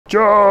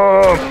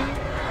Jump!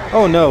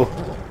 Oh no.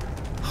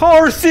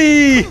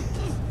 Horseee!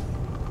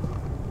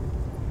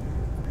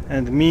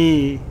 And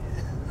me.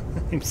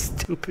 I'm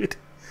stupid.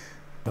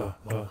 But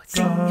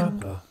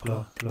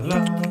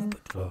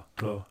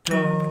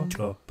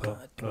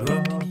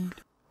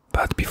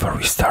before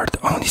we start,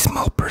 only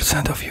small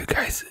percent of you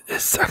guys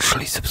is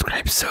actually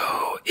subscribed,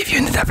 so if you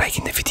ended up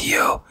liking the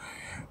video,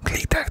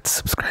 click that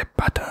subscribe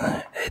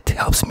button, it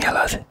helps me a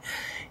lot.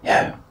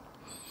 Yeah.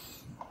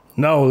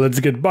 Now let's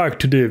get back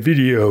to the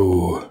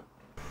video.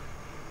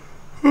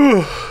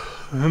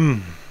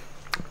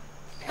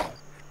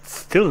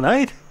 Still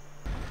night?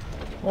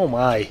 Oh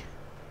my.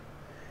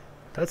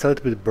 That's a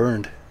little bit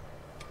burned.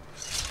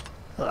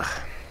 Ugh.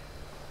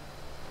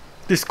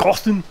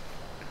 Disgusting.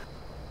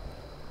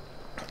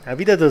 I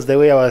think that was the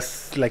way I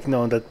was, like,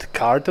 on that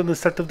cart on the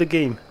start of the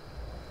game.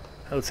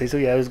 I would say so.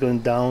 Yeah, I was going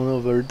down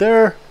over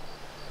there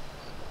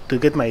to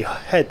get my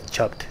head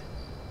chopped.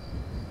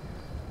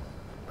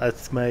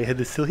 That's my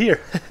head is still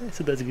here,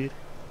 so that's good.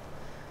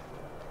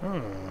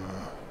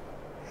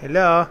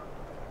 Hello?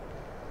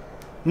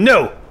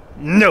 No!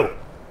 No!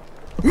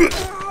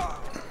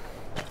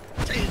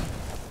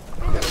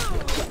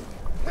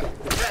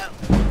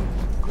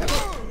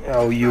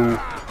 Oh, you.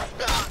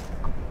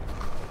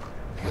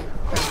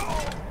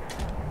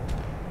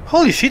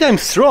 Holy shit, I'm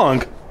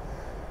strong!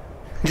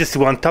 Just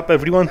one tap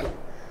everyone.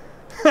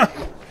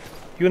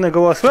 You wanna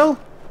go as well?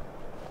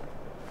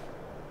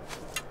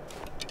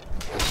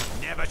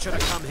 Never should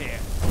have come here.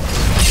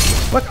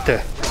 What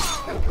the?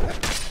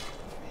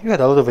 You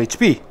had a lot of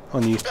HP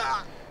on you.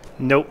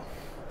 No.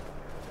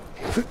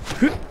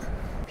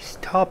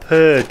 Stop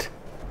it.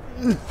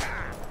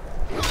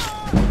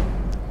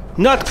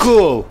 Not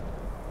cool!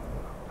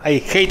 I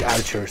hate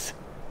archers.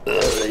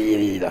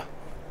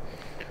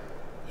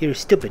 You're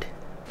stupid.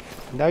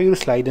 Now you're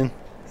sliding.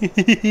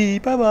 Bye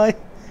bye.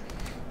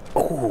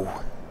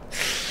 Oh.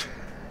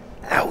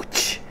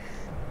 Ouch.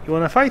 You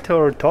wanna fight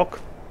or talk?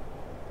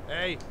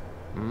 Hey.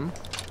 You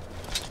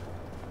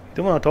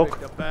don't wanna talk?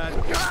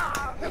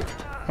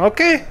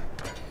 Okay.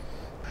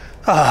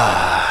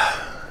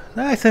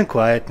 Nice and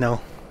quiet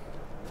now.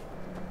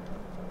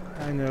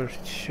 I'm not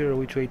sure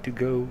which way to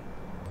go.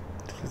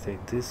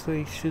 This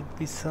way should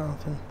be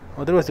something.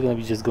 Otherwise, they're gonna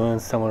be just going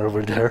somewhere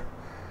over there.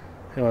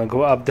 I wanna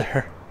go up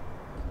there.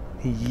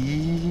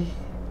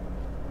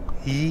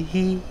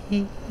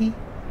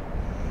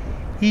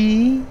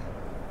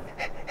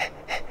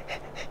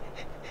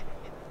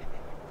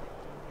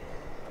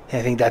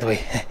 I think that way.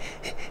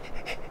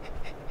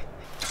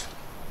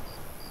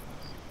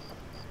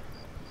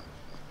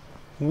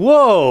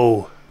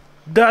 Whoa!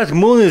 That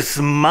moon is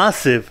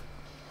massive.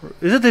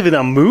 Is it even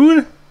a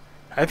moon?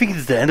 I think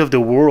it's the end of the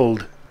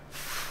world.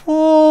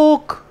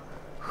 Fuck!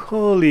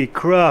 Holy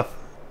crap.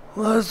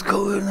 What's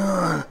going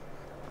on?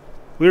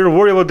 We're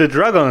worried about the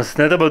dragons,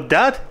 not about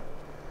that?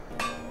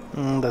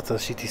 That's a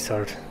shitty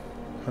start.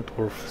 Not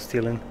worth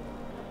stealing.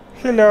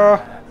 Hello!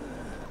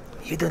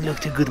 You don't look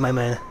too good, my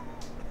man.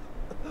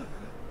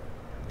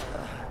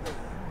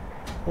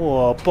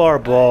 Oh, poor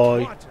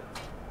boy.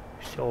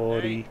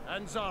 Sorry.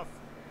 Hands off.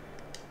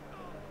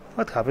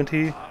 What happened to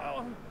you?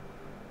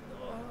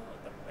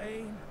 The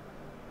pain.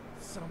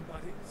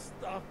 Somebody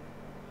stop.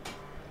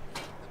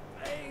 The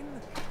pain.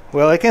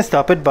 Well, I can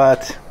stop it,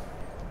 but...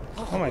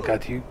 Oh my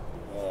god, you...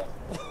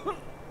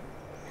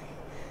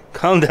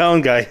 Calm down,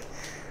 guy.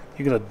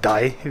 You're gonna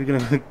die if you're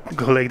gonna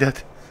go like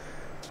that.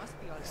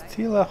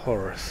 Steal a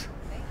horse.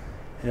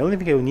 The only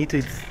thing I will need to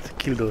is to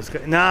kill those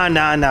guys. Nah,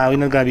 we're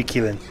not gonna be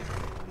killing.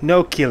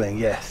 No killing,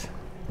 yes.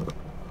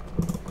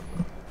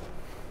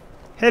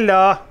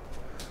 Hello!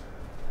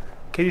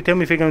 Can you tell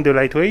me if I'm going the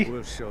right way?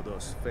 We'll show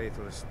those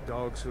faithless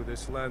dogs who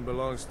this land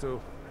belongs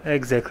to.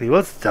 Exactly,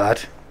 what's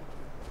that?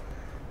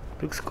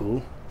 Looks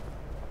cool.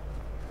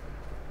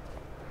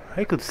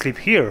 I could sleep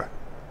here.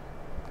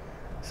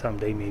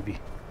 Someday, maybe.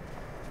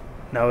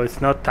 Now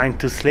it's not time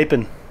to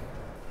sleeping.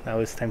 Now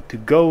it's time to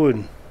go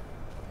and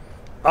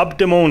up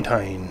the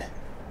mountain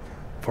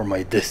for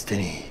my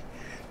destiny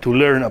to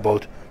learn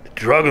about the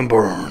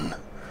Dragonborn.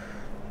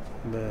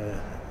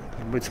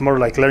 It's more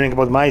like learning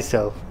about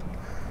myself.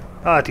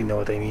 I think you know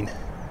what I mean,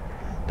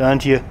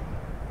 don't you?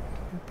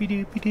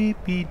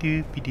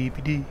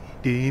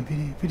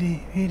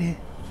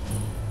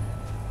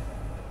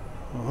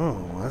 Oh,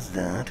 what's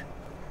that?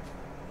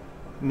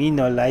 Me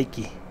no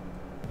likey.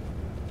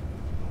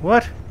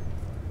 What?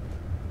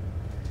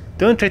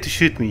 Don't try to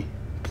shoot me,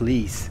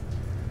 please.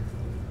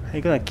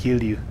 I'm gonna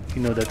kill you,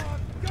 you know that.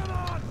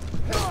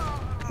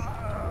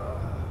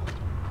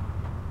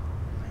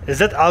 Is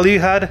that all you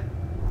had?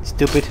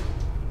 Stupid.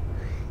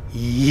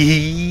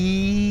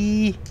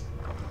 Yee.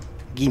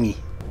 Gimme.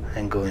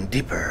 I'm going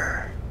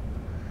deeper.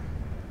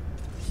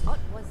 What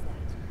was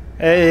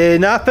that?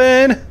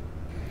 Nothing.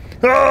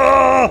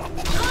 Oh!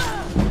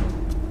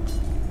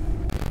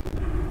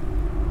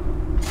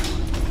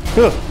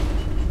 Oh.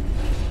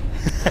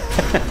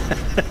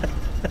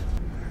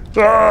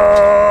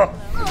 Ah!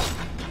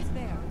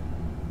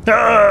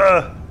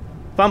 Ah!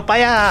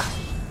 Vampire!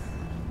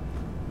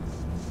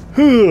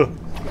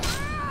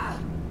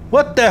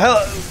 What the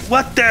hell?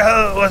 What the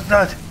hell was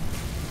that?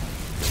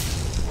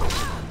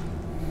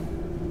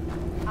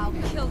 I'll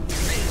kill you.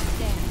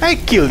 I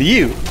kill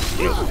you,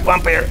 you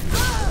vampire.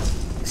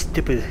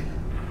 Stupid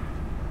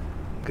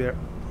girl.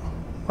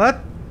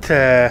 What?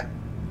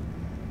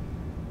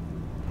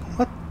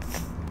 What?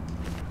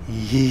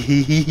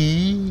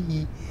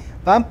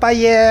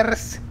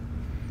 Vampires.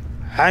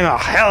 I'm a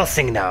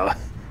Helsing now.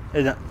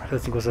 No,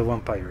 Helsing was a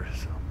vampire,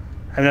 so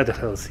I'm not a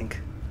Helsing.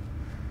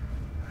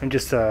 I'm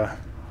just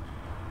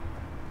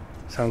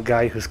some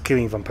guy who's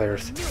killing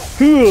vampires.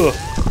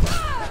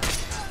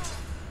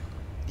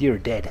 You're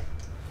dead.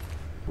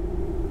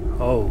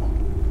 Oh.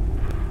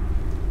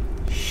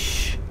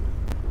 Shh.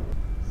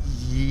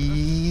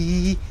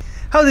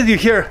 How did you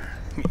hear?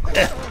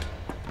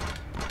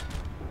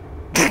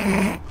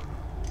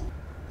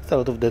 There's a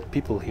lot of dead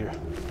people here.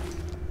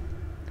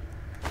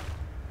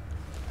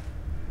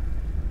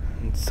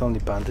 It's only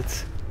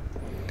bandits.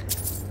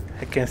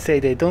 I can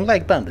say they don't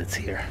like bandits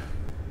here.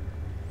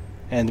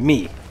 And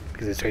me,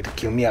 because they try to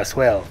kill me as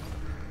well.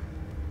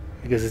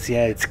 Because it's,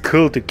 yeah, it's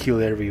cool to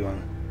kill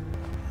everyone.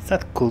 It's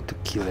not cool to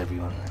kill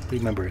everyone.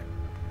 Remember,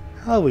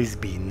 always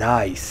be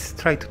nice.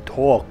 Try to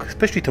talk,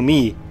 especially to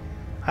me.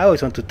 I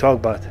always want to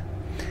talk, but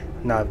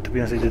no, to be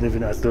honest, I didn't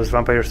even ask those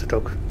vampires to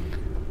talk.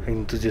 I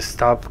need to just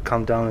stop,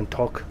 calm down, and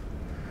talk.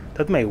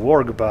 That may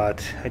work,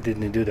 but I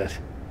didn't do that.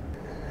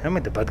 Am I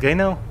the bad guy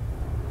now?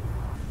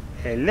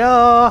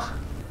 Hello?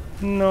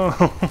 No.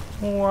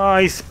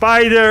 Why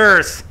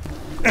spiders?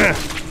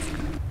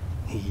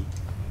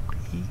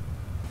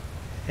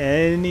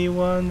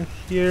 Anyone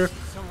here?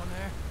 Someone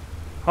there?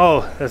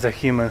 Oh, that's a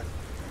human.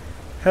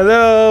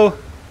 Hello?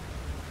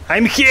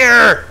 I'm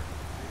here!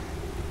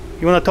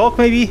 You wanna talk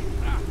maybe?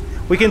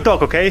 We can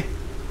talk, okay?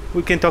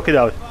 We can talk it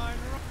out.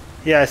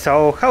 Yeah,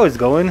 so how is it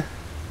going?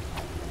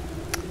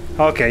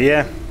 Okay,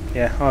 yeah,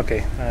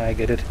 okay, I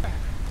get it.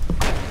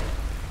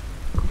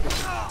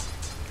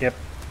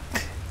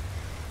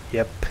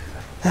 Yep.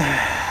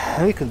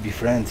 We could be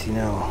friends, you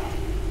know.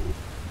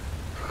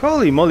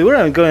 Holy moly, where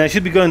am I going? I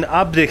should be going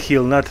up the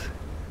hill, not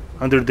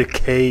under the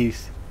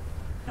caves.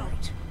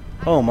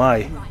 Oh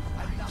my.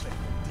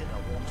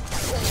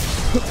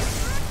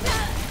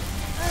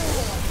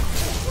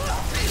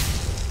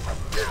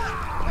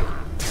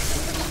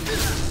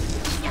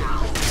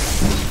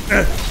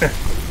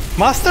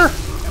 Master?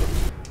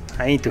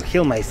 I need to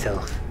heal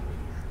myself.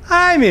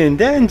 I'm in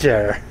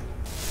danger.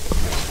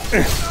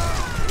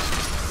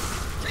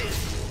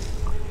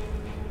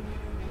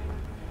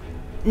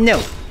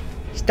 No,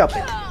 stop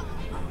it.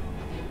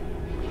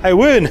 I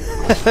win.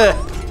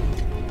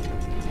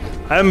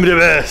 I'm the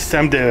best.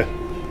 I'm the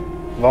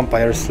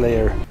vampire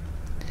slayer.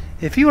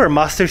 If you are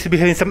master, you should be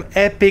having some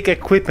epic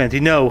equipment.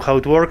 You know how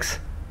it works.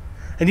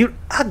 And you're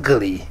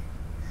ugly.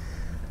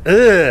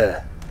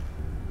 Ugh.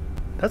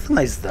 That's a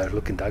nice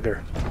looking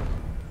dagger.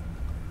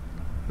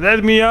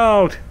 Let me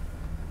out.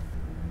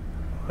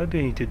 What do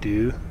I need to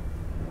do?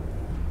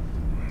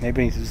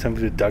 Maybe I need to do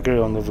something with the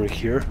dagger on over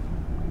here.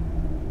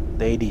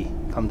 Lady,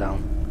 calm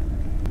down.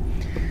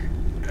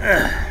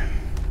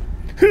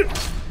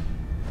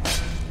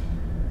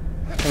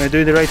 Am I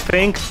doing the right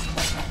thing?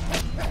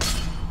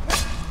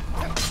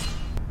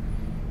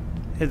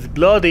 It's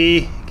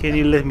bloody. Can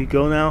you let me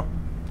go now?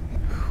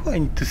 I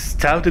need to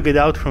stab to get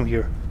out from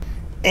here.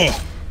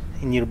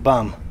 In your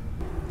bum.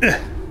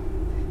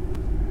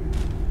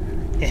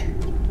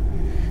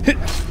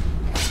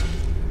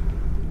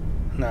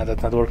 Nah,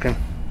 that's not working.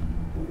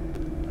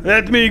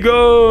 Let me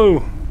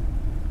go!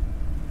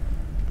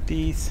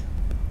 Please.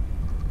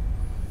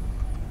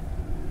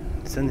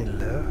 Is any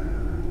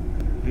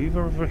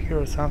lever over here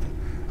or something?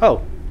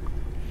 Oh!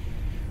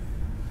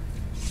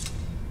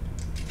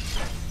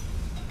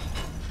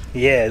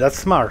 Yeah, that's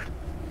smart.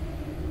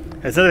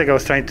 It's not like I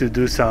was trying to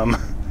do some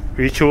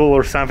ritual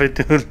or something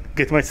to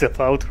get myself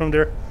out from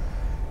there.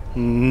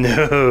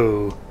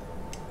 No.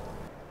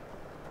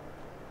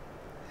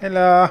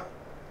 Hello.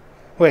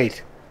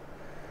 Wait.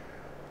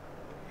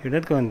 You're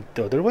not going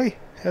the other way,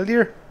 hell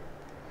dear?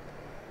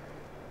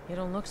 You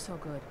don't look so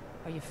good.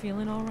 Are you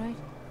feeling all right?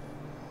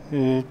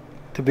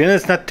 To be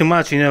honest, not too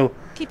much, you know.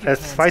 Keep I your was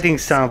hands fighting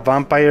to some yourself.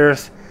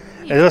 vampires.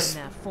 What are It you was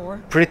doing that for?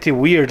 pretty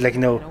weird, like, you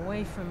know. Get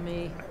away from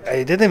me.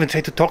 I didn't even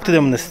try to talk to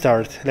them in the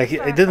start. Like,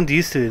 I didn't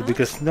used to it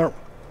because no.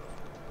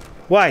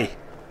 Why?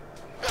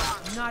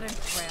 I'm not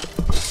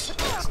impressed.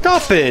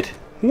 Stop it!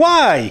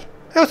 Why?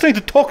 I was trying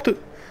to talk to.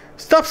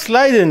 Stop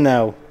sliding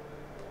now.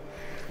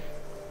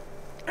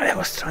 I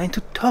was trying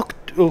to talk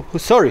to. Oh,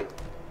 sorry.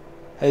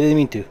 I didn't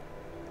mean to.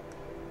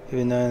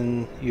 Even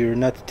though you're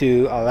not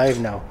too alive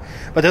now.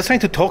 But I was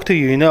trying to talk to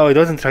you, you know. I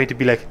wasn't trying to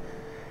be like.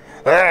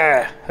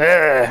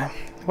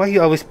 Why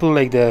you always pull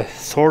like the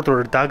sword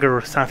or dagger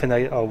or something?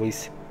 I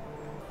always.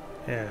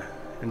 Yeah.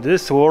 In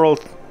this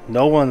world,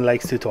 no one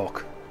likes to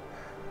talk.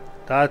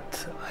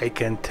 That I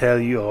can tell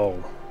you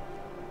all.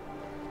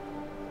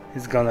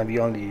 It's gonna be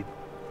only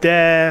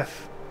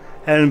death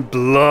and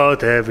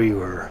blood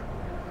everywhere.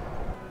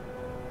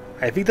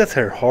 I think that's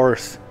her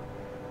horse.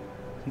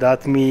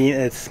 That means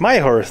it's my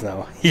horse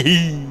now.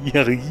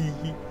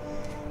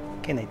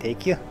 Can I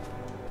take you?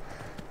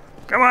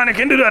 Come on, I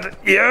can do that!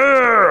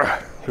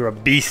 Yeah! You're a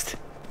beast.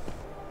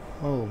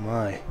 Oh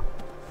my.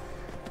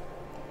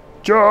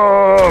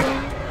 Jump!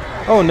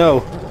 Oh no.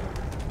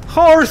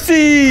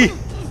 Horseee!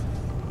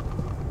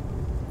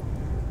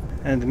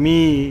 And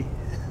me.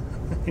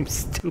 I'm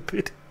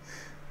stupid.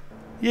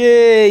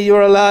 Yay,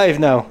 you're alive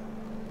now.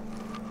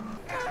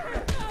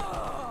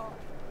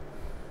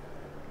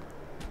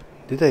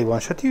 Did I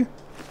one-shot you?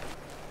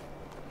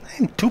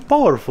 I'm too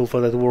powerful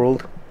for that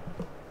world.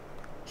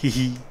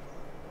 Hehe.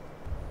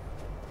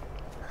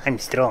 I'm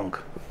strong.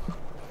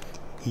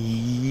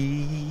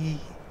 Eee.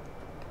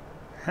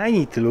 I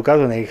need to look out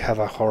when I have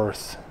a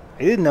horse.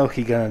 I didn't know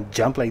he gonna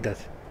jump like that.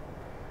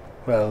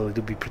 Well, it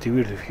would be pretty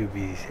weird if he'd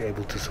be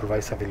able to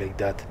survive something like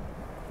that.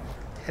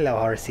 Hello,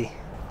 Horseee.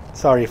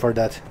 Sorry for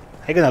that.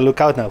 I'm gonna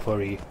look out now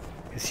for you.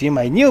 Cause you're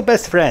my new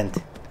best friend.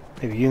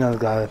 Maybe you're not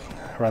gonna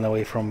run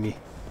away from me.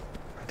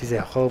 At least I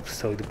hope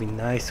so. It would be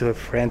nice to have a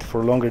friend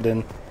for longer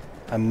than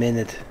a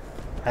minute.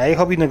 I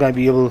hope you're not gonna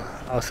be able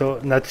also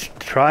not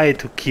try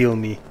to kill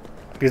me.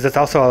 Because that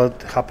also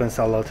happens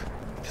a lot.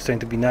 Just trying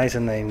to be nice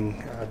and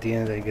then at the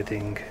end I'm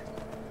getting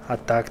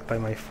attacked by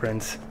my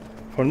friends.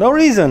 For no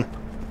reason!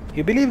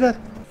 You believe that?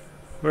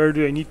 Where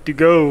do I need to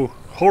go?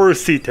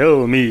 Horseee,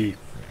 tell me!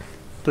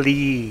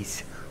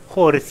 Please!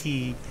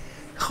 Horseee!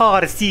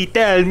 Horseee,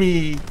 tell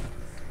me!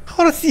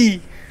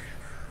 Horseee!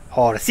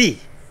 Horseee!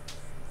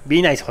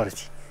 Be nice,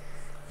 Horseee.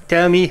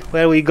 Tell me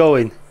where we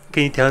going.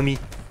 Can you tell me?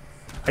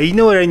 I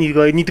know where I need to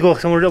go. I need to go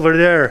somewhere over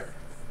there.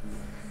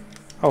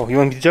 Oh, you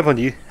want me to jump on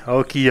you?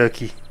 Okie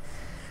dokie.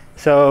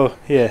 So,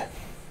 yeah.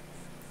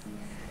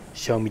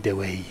 Show me the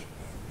way.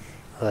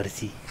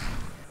 Horseee.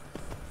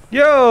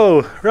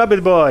 Yo!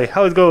 Rabbit boy,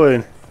 how's it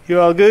going? You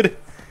all good?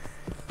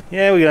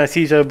 Yeah, we're gonna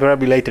see each other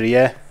probably later,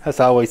 yeah? As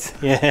always,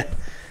 yeah.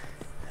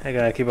 I'm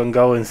gonna keep on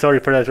going. Sorry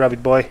for that,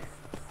 rabbit boy.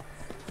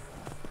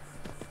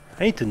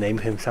 I need to name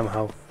him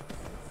somehow.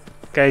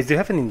 Guys, do you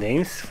have any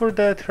names for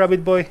that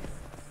rabbit boy?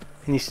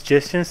 Any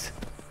suggestions?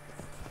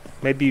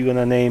 Maybe you're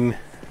gonna name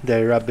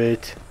the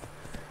rabbit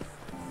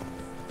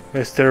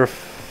Mr.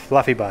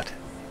 Fluffybutt.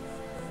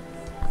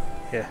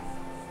 Yeah.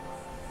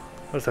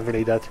 Or something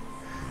like that.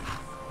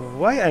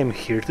 Why I'm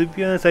here, to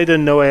be honest, I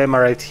don't know why I'm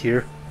arrived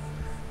here.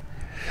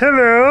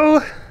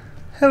 Hello?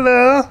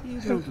 Hello? You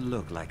don't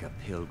look like a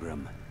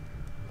pilgrim.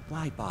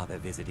 Why bother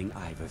visiting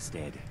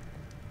Iverstead?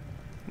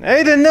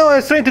 I don't know, I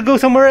was trying to go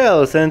somewhere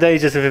else and I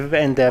just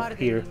end up Pardon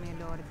here. me,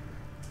 my lord.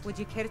 Would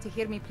you care to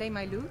hear me play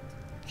my lute?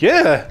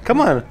 Yeah,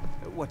 come on.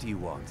 What do you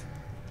want?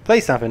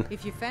 Play something.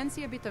 If you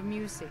fancy a bit of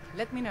music,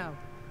 let me know.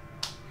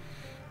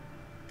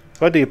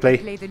 What do you play?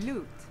 Play the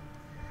lute.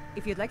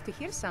 If you'd like to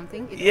hear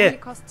something, it Yeah. only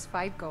costs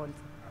 5 gold.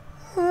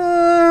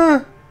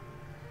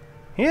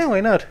 Yeah,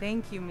 why not?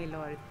 Thank you, my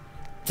lord.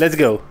 Let's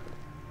go.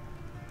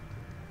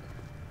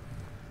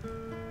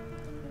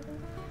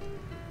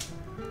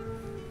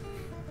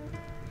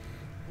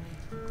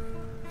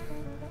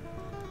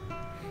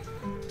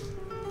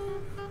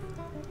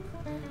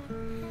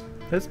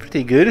 That's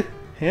pretty good.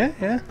 Yeah,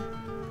 yeah.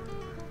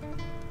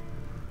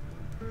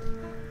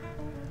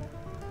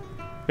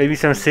 Maybe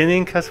some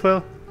singing as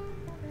well.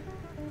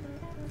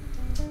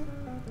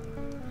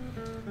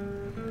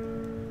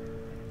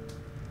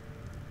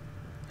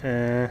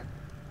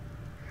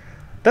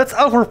 That's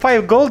all for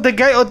 5 gold.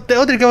 The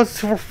other guy was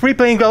for free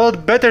playing a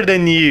lot better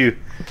than you.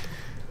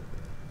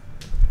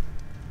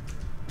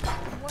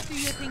 What do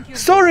you think you're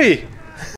Sorry!